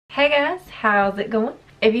Hey guys, how's it going?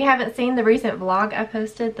 If you haven't seen the recent vlog I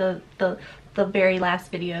posted, the very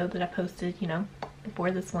last video that I posted, you know,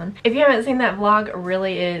 before this one. If you haven't seen that vlog,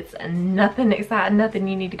 really it's nothing exciting, nothing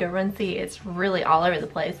you need to go run see. It's really all over the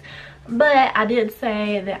place. But I did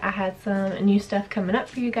say that I had some new stuff coming up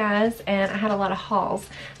for you guys, and I had a lot of hauls.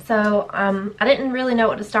 So I didn't really know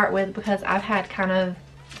what to start with because I've had kind of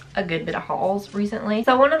a good bit of hauls recently.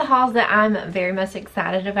 So one of the hauls that I'm very most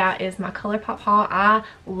excited about is my Colourpop haul. I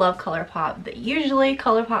love Colourpop. Usually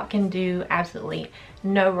Colourpop can do absolutely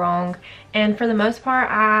no wrong, and for the most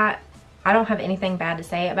part I don't have anything bad to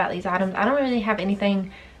say about these items. I don't really have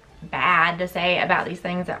anything bad to say about these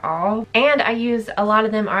things at all, and I used a lot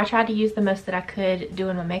of them, or I tried to use the most that I could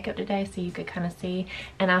doing my makeup today so you could kind of see,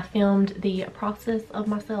 and I filmed the process of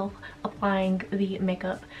myself applying the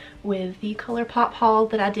makeup with the Colourpop haul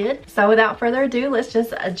that I did. So without further ado, let's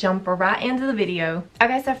just jump right into the video.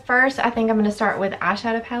 Okay, so first I think I'm going to start with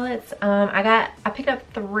eyeshadow palettes. I picked up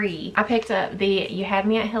three. I picked up the You Had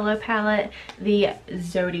Me at Hello palette, the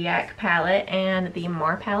Zodiac palette, and the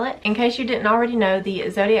Mar palette. In case you didn't already know, the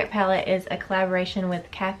Zodiac palette is a collaboration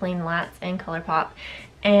with Kathleen Lights and Colourpop,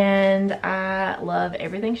 and I love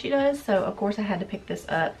everything she does, so of course I had to pick this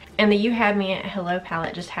up. And the You Had Me at Hello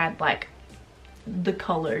palette just had like the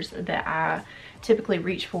colors that I typically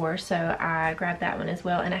reach for, so I grabbed that one as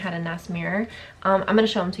well, and it had a nice mirror. I'm gonna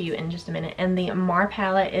show them to you in just a minute. And the Mar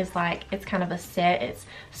palette is like, it's kind of a set. It's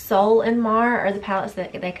Soul and Mar are the palettes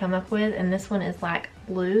that they come up with, and this one is like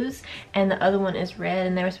blues and the other one is red,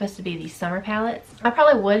 and they were supposed to be these summer palettes. I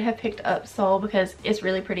probably would have picked up Soul because it's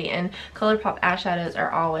really pretty, and Colourpop eyeshadows are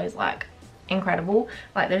always like incredible.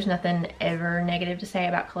 Like there's nothing ever negative to say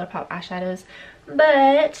about Colourpop eyeshadows.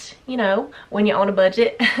 But you know, when you're on a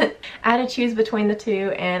budget, I had to choose between the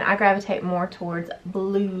two, and I gravitate more towards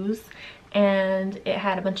blues, and it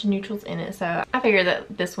had a bunch of neutrals in it, so I figured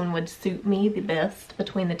that this one would suit me the best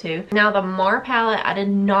between the two. Now the Mar palette, I did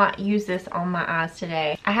not use this on my eyes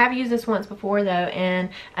today. I have used this once before though, and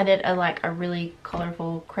I did a really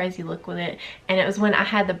colorful crazy look with it, and it was when I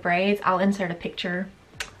had the braids. I'll insert a picture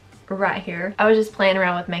right here. I was just playing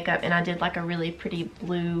around with makeup, and I did like a really pretty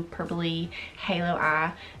blue purpley halo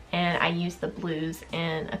eye, and I used the blues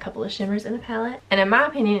and a couple of shimmers in the palette, and in my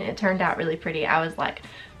opinion it turned out really pretty. I was like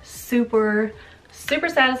super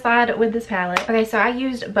satisfied with this palette. Okay, so I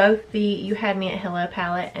used both the You Had Me at Hello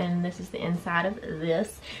palette, and this is the inside of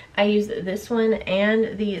this. I used this one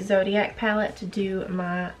and the Zodiac palette to do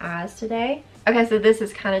my eyes today. Okay, so this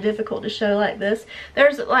is kind of difficult to show like this.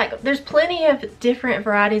 There's plenty of different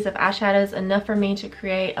varieties of eyeshadows, enough for me to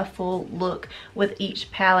create a full look with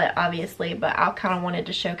each palette obviously, but I kind of wanted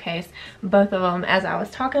to showcase both of them as I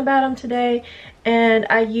was talking about them today. And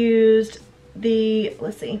I used the,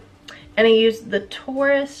 and I used the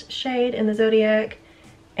Taurus shade in the Zodiac,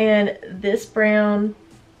 and this brown,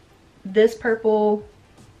 this purple,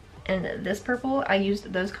 and this purple. I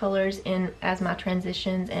used those colors in as my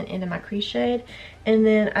transitions and into my crease shade, and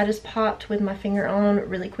then I just popped with my finger on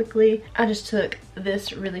really quickly. I just took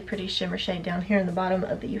this really pretty shimmer shade down here in the bottom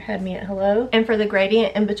of the You Had Me at Hello, and for the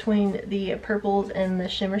gradient in between the purples and the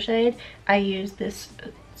shimmer shade, I used this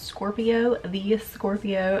Scorpio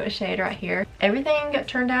shade right here. Everything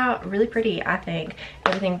turned out really pretty, I think.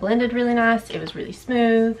 Everything blended really nice. It was really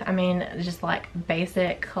smooth. I mean, just like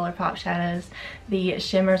basic Colourpop shadows. The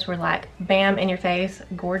shimmers were like bam in your face,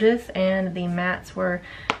 gorgeous, and the mattes were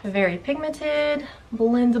very pigmented,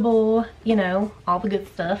 blendable, you know, all the good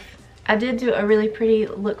stuff. I did do a really pretty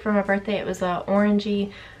look for my birthday. It was a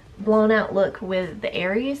orangey blown out look with the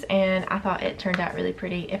Aries, and I thought it turned out really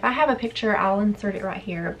pretty. If I have a picture, I'll insert it right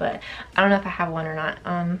here, but I don't know if I have one or not.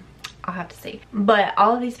 I'll have to see. But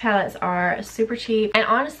all of these palettes are super cheap, and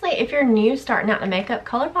honestly, if you're new starting out in makeup,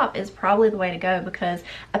 Colourpop is probably the way to go, because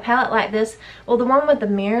a palette like this, well, the one with the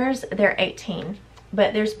mirrors, they're 18,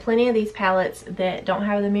 but there's plenty of these palettes that don't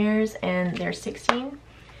have the mirrors and they're 16,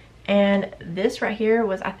 and this right here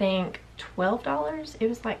was, I think, $12. It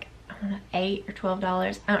was like, I don't know, $8 or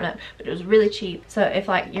 $12, I don't know, but it was really cheap. So if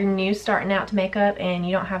like you're new starting out to makeup and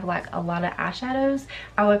you don't have like a lot of eyeshadows,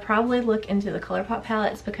 I would probably look into the Colourpop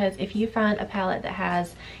palettes, because if you find a palette that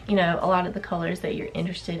has, you know, a lot of the colors that you're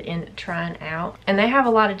interested in trying out, and they have a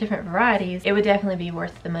lot of different varieties, it would definitely be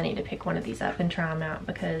worth the money to pick one of these up and try them out,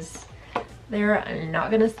 because they're not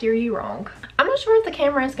gonna steer you wrong. I'm not sure if the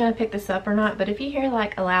camera is gonna pick this up or not, but if you hear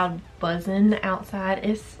like a loud buzzing outside,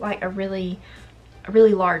 it's like a really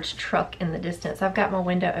large truck in the distance. I've got my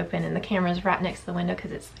window open and the camera's right next to the window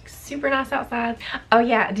because it's like super nice outside. Oh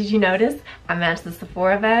yeah, did you notice I matched the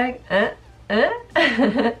Sephora bag?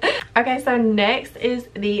 Okay, so next is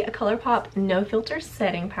the Colourpop No Filter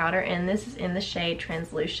Setting Powder, and this is in the shade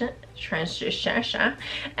Translucent,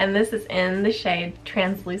 and this is in the shade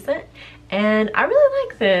Translucent, and I really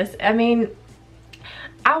like this. I mean,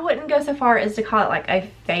 I wouldn't go so far as to call it like a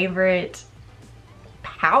favorite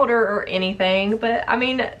powder or anything, but I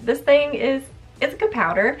mean, this thing it's a good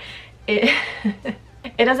powder. It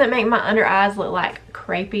it doesn't make my under eyes look like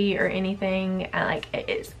crepey or anything. Like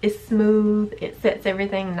it's smooth, it sets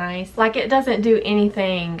everything nice. Like, it doesn't do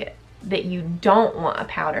anything that you don't want a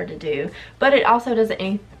powder to do, but it also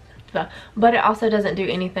doesn't do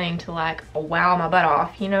anything to like wow my butt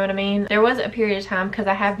off, you know what I mean? There was a period of time, because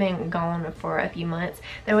I have been gone for a few months,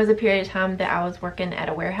 there was a period of time that I was working at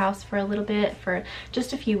a warehouse for a little bit, for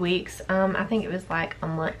just a few weeks. I think it was like a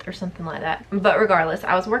month or something like that, but regardless,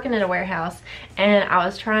 I was working at a warehouse and I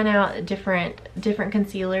was trying out different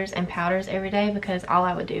concealers and powders every day, because all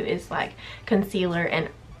I would do is like concealer and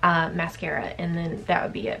mascara, and then that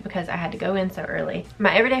would be it, because I had to go in so early.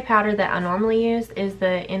 My everyday powder that I normally use is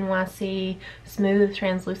the NYC Smooth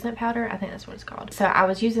Translucent Powder. I think that's what it's called. So I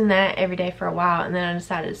was using that every day for a while, and then I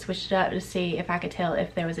decided to switch it up to see if I could tell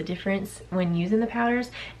if there was a difference when using the powders.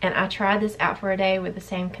 And I tried this out for a day with the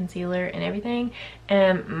same concealer and everything,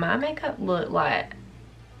 and my makeup looked like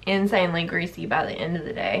insanely greasy by the end of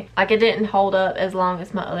the day. Like, it didn't hold up as long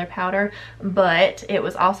as my other powder, but it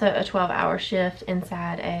was also a 12-hour shift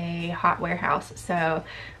inside a hot warehouse. So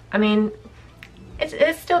I mean,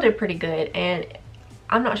 it still did pretty good. And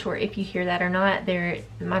I'm not sure if you hear that or not.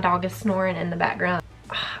 My dog is snoring in the background.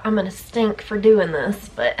 I'm gonna stink for doing this,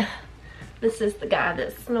 but this is the guy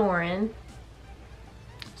that's snoring.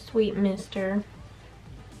 Sweet mister.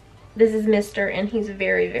 This is Mr. and he's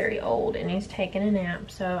very, very old and he's taking a nap,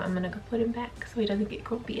 so I'm gonna go put him back so he doesn't get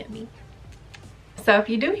grumpy at me. So if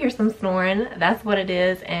you do hear some snoring, that's what it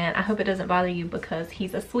is, and I hope it doesn't bother you, because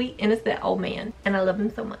he's a sweet, innocent old man and I love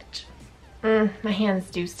him so much. My hands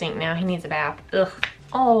do stink now. He needs a bath. Ugh.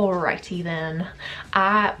 Alrighty then.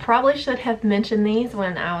 I probably should have mentioned these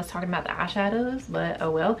when I was talking about the eyeshadows, but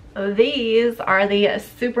oh well. These are the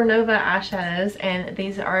Supernova eyeshadows, and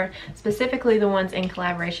these are specifically the ones in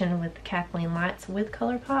collaboration with Kathleen Lights with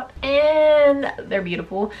Colourpop, and they're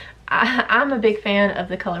beautiful. I'm a big fan of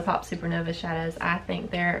the Colourpop Supernova shadows. I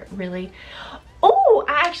think they're really... Oh,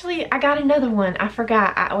 I got another one. I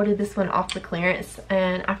forgot. I ordered this one off the clearance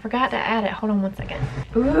and I forgot to add it. Hold on one second.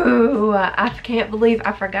 Ooh, I can't believe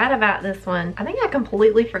I forgot about this one. I think I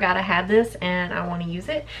completely forgot I had this and I want to use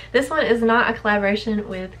it. This one is not a collaboration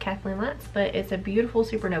with Kathleen Lights, but it's a beautiful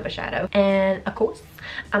Supernova shadow. And of course,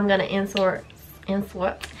 I'm gonna insert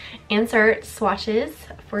swatches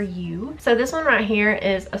for you. So this one right here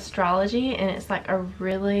is Astrology, and it's like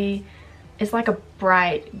it's like a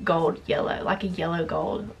bright gold yellow, like a yellow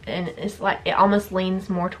gold, and it's like it almost leans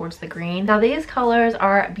more towards the green. Now these colors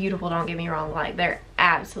are beautiful, don't get me wrong, like they're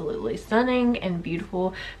absolutely stunning and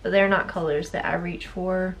beautiful, but they're not colors that I reach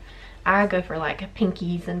for. I go for like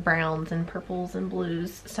pinkies and browns and purples and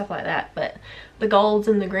blues, stuff like that, but the golds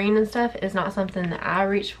and the green and stuff is not something that I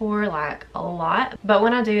reach for like a lot. But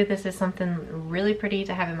when I do, this is something really pretty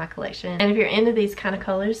to have in my collection. And if you're into these kind of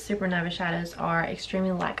colors, Supernova shadows are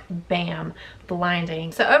extremely like bam,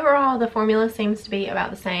 blinding. So overall, the formula seems to be about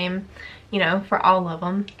the same, you know, for all of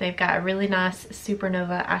them. They've got a really nice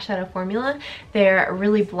Supernova eyeshadow formula. They're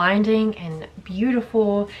really blinding and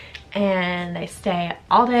beautiful, and they stay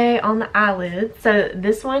all day on the eyelids. So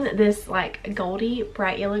this one, this like goldy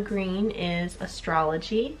bright yellow green, is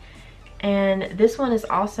Astrology, and this one is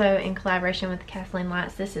also in collaboration with Kathleen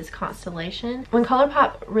Lights. This is Constellation. When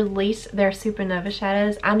Colourpop released their Supernova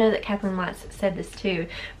shadows, I know that Kathleen Lights said this too,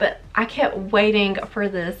 but I kept waiting for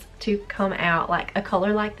this to come out, like a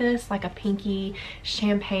color like this, like a pinky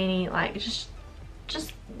champagne-y, like just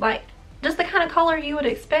the kind of color you would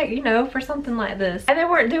expect, you know, for something like this. And they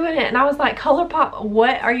weren't doing it, and I was like, Colourpop,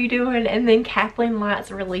 what are you doing? And then Kathleen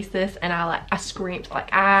Lights released this, and I screamed.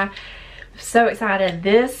 Like, I'm so excited.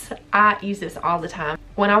 I use this all the time.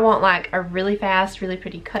 When I want like a really fast, really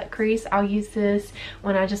pretty cut crease, I'll use this.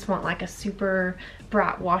 When I just want like a super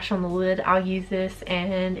bright wash on the lid, I'll use this,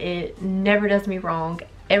 and it never does me wrong,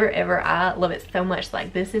 ever. I love it so much.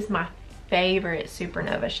 Like, this is my favorite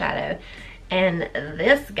Supernova shadow. And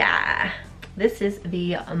this guy, this is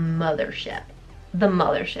the Mothership. The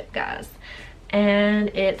Mothership, guys. And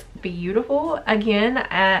it's beautiful. Again,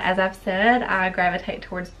 as I've said, I gravitate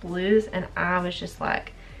towards blues, and I was just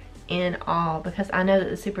like in awe, because I know that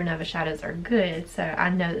the Supernova shadows are good, so I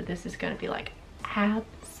know that this is going to be like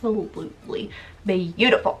absolutely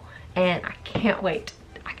beautiful. And I can't wait.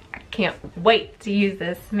 I can't wait to use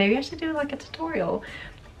this. Maybe I should do like a tutorial.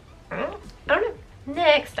 I don't know.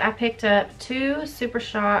 Next, I picked up two Super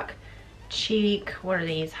Shock cheek, what are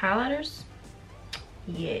these, highlighters?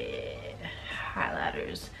 Yeah,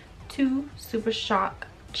 highlighters. Two Super Shock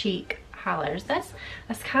cheek highlighters. That's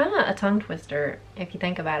kind of a tongue twister if you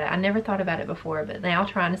think about it. I never thought about it before, but now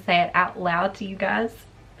trying to say it out loud to you guys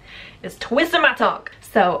is twisting my tongue.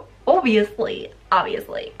 So obviously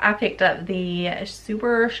I picked up the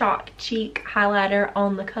Super Shock cheek highlighter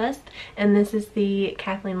on the Cusp, and this is the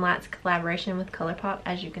Kathleen Lights collaboration with Colourpop.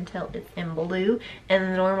 As you can tell, it's in blue and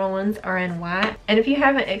the normal ones are in white. And if you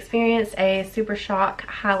haven't experienced a Super Shock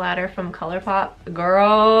highlighter from Colourpop,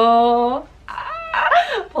 girl,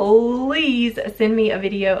 please send me a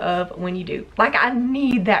video of when you do. Like, I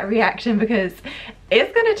need that reaction because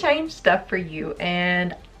it's gonna change stuff for you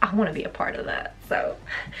and I want to be a part of that.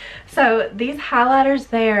 So these highlighters,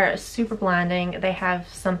 they're super blinding. They have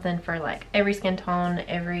something for like every skin tone,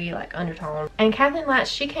 every like undertone. And Kathleen Lights,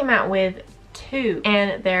 she came out with two,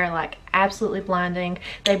 and they're like absolutely blinding.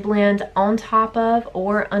 They blend on top of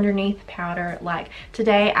or underneath powder. Like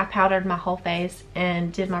today I powdered my whole face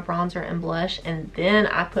and did my bronzer and blush, and then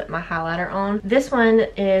I put my highlighter on. This one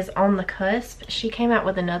is on the Cusp. She came out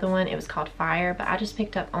with another one, it was called Fire, but I just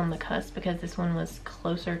picked up on the Cusp because this one was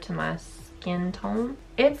closer to my skin tone.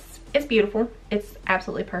 It's beautiful. It's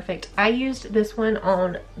absolutely perfect. I used this one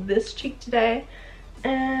on this cheek today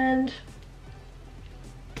and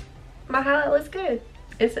my highlight looks good.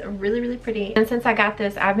 It's really, really pretty. And since I got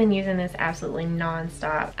this, I've been using this absolutely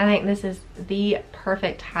non-stop. I think this is the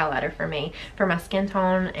perfect highlighter for me, for my skin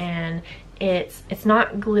tone, and it's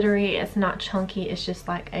not glittery, it's not chunky, it's just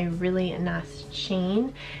like a really nice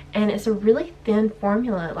sheen, and it's a really thin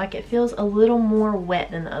formula. Like, it feels a little more wet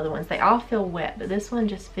than the other ones. They all feel wet, but this one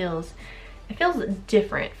just feels, it feels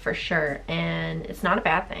different for sure, and it's not a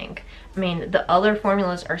bad thing. I mean, the other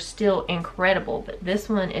formulas are still incredible, but this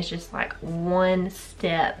one is just like one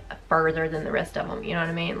step further than the rest of them, you know what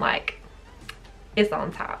I mean? Like, it's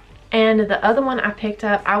on top. And the other one I picked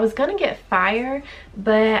up, I was gonna get Fire,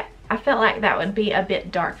 but I felt like that would be a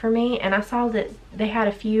bit dark for me, and I saw that they had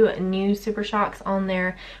a few new Super Shocks on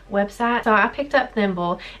their website, so I picked up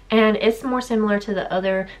Thimble, and it's more similar to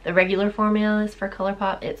the regular formulas for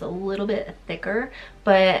Colourpop. It's a little bit thicker,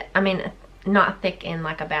 but I mean, not thick in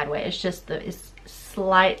like a bad way. It's just it's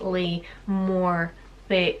slightly more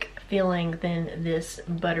thick feeling than this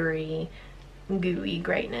buttery, gooey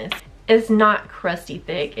greatness. It's not crusty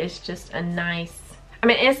thick. It's just a nice, I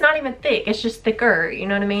mean, it's not even thick, it's just thicker, you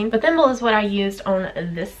know what I mean? But Thimble is what I used on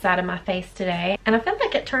this side of my face today, and I feel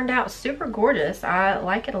like it turned out super gorgeous. I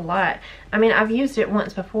like it a lot. I mean, I've used it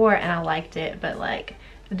once before and I liked it, but like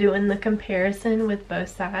doing the comparison with both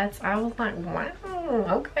sides, I was like, wow,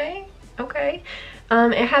 okay.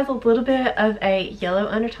 It has a little bit of a yellow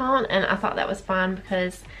undertone, and I thought that was fine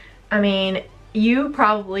because, I mean, you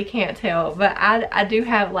probably can't tell, but I do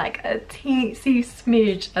have like a teensy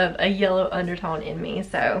smidge of a yellow undertone in me,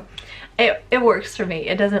 so it works for me.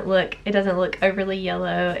 It doesn't look overly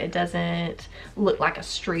yellow. It doesn't look like a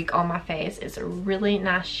streak on my face. It's a really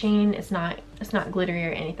nice sheen. It's not glittery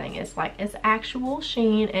or anything. It's like, it's actual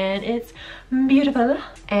sheen, and it's beautiful.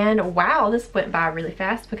 And wow, this went by really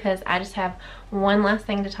fast because I just have one last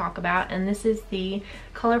thing to talk about, and this is the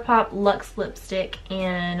Colourpop Luxe lipstick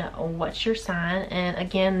in What's Your Sign. And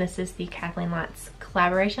again, this is the Kathleen Lights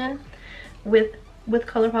collaboration with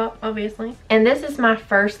Colourpop, obviously. And this is my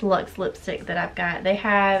first Luxe lipstick that I've got. They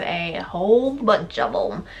have a whole bunch of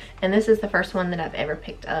them, and this is the first one that I've ever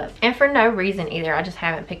picked up, and for no reason either. I just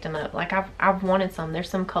haven't picked them up. Like, I've wanted some. There's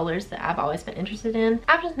some colors that I've always been interested in.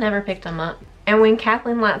 I've just never picked them up. And when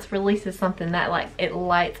Kathleen Lights releases something that, like, it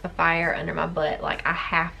lights a fire under my butt, like, I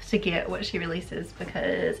have to get what she releases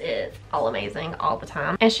because it's all amazing all the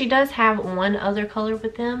time. And she does have one other color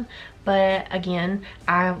with them, but again,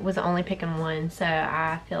 I was only picking one, so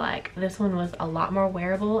I feel like this one was a lot more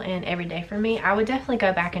wearable and everyday for me. I would definitely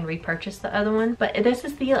go back and repurchase the other one, but this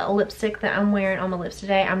is the lipstick that I'm wearing on my lips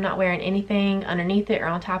today. I'm not wearing anything underneath it or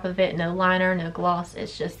on top of it, no liner, no gloss.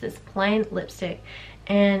 It's just this plain lipstick,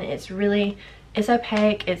 and it's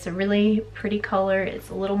opaque. It's a really pretty color. It's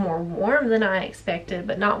a little more warm than I expected,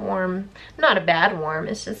 but not warm, not a bad warm.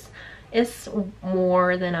 It's just, it's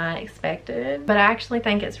more than I expected, but I actually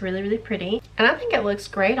think it's really, really pretty, and I think it looks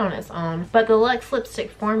great on its own. But the Luxe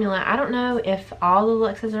lipstick formula, I don't know if all the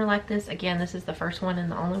Luxes are like this. Again, this is the first one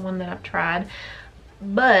and the only one that I've tried,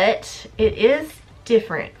 but it is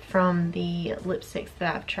different from the lipsticks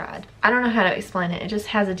that I've tried. I don't know how to explain it. It just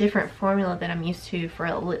has a different formula that I'm used to for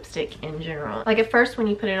a lipstick in general. Like, at first when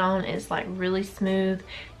you put it on, it's like really smooth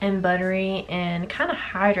and buttery and kind of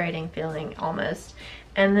hydrating feeling almost,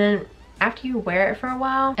 and then after you wear it for a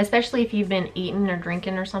while, especially if you've been eating or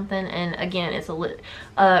drinking or something, and again, it's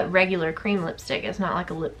a regular cream lipstick. It's not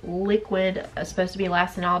like a liquid, it's supposed to be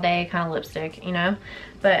lasting all day kind of lipstick, you know?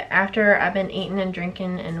 But after I've been eating and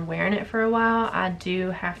drinking and wearing it for a while, I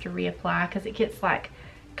do have to reapply because it gets like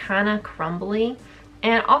kind of crumbly.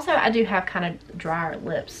 And also I do have kind of drier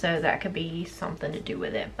lips, so that could be something to do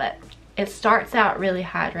with it. But it starts out really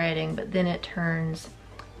hydrating, but then it turns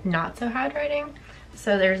not so hydrating.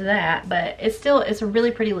 So there's that, but it's a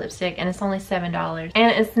really pretty lipstick, and it's only $7.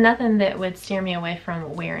 And it's nothing that would steer me away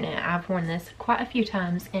from wearing it. I've worn this quite a few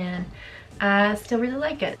times and I still really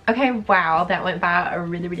like it. Okay, wow, that went by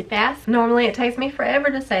really, really fast. Normally it takes me forever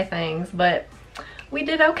to say things, but we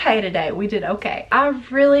did okay today. We did okay. I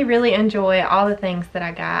really, really enjoy all the things that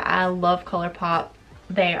I got. I love Colourpop.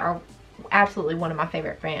 They are absolutely one of my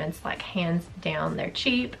favorite brands, like hands down. They're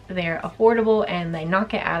cheap, they're affordable, and they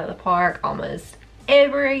knock it out of the park almost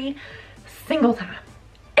every single time.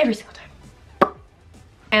 Every single time.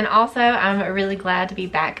 And also, I'm really glad to be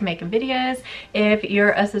back making videos. If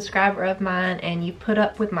you're a subscriber of mine and you put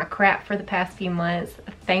up with my crap for the past few months,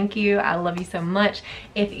 thank you. I love you so much.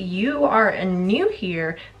 If you are new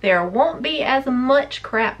here, there won't be as much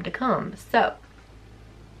crap to come. So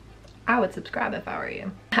I would subscribe if I were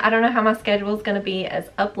you. I don't know how my schedule is going to be as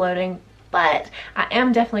uploading, but I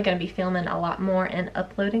am definitely going to be filming a lot more and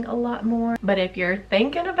uploading a lot more. But if you're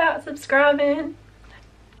thinking about subscribing,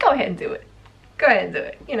 go ahead and do it. Go ahead and do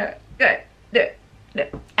it. You know, go ahead, do it.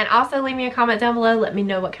 And also leave me a comment down below. Let me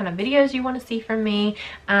know what kind of videos you want to see from me.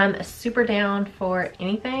 I'm super down for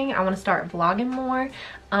anything. I want to start vlogging more.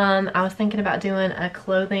 I was thinking about doing a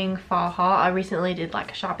clothing fall haul. I recently did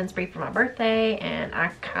like a shopping spree for my birthday, and I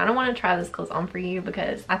kind of want to try this clothes on for you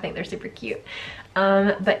because I think they're super cute.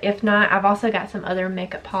 But if not, I've also got some other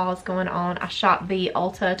makeup hauls going on. I shot the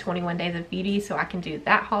Ulta 21 Days of Beauty, so I can do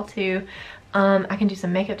that haul too. I can do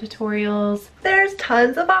some makeup tutorials. There's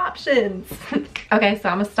tons of options. Okay, so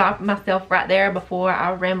I'm gonna stop myself right there before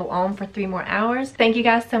I ramble on for 3 more hours. Thank you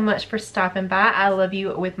guys so much for stopping by. I love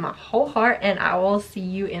you with my whole heart, and I will see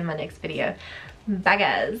you in my next video. Bye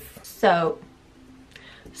guys. So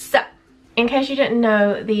in case you didn't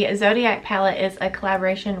know, the Zodiac Palette is a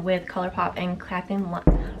collaboration with Colourpop and Clothing.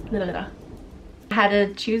 I had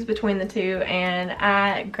to choose between the two, and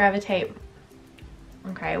I gravitate.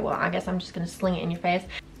 Okay, well, I guess I'm just gonna sling it in your face.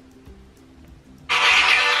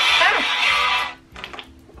 Ah!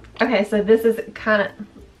 Okay, so this is kind of...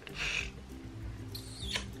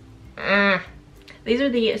 These are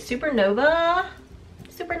the Supernova.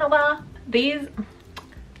 These are the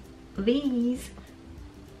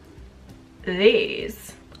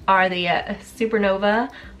Supernova.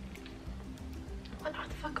 What the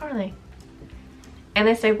fuck are they? And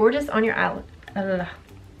they stay gorgeous on your eyelid.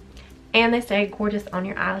 And they stay gorgeous on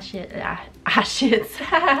your eyelashes.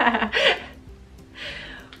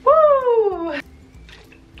 Woo!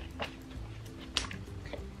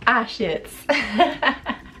 Eyeshits.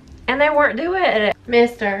 And they weren't doing it.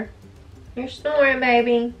 Mister, you're snoring,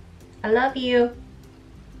 baby. I love you.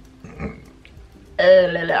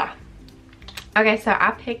 Okay, so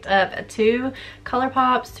I picked up 2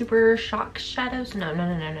 Colourpop Super Shock Shadows. No.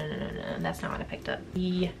 That's not what I picked up.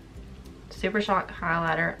 The Super Shock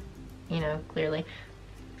highlighter. You know, clearly.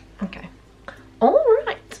 Okay.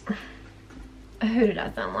 Alright. Who did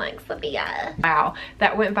I sound like? Sophia. Wow,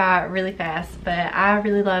 that went by really fast, but I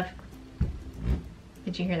really love...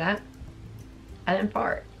 Did you hear that? I didn't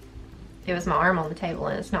fart. It was my arm on the table,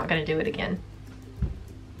 and it's not going to do it again.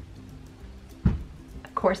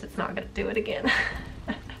 Of course it's not going to do it again.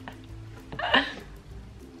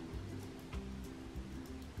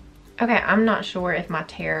 Okay, I'm not sure if my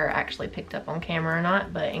terror actually picked up on camera or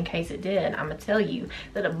not, but in case it did, I'm gonna tell you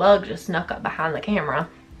that a bug just snuck up behind the camera.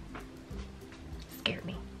 Scared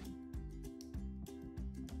me.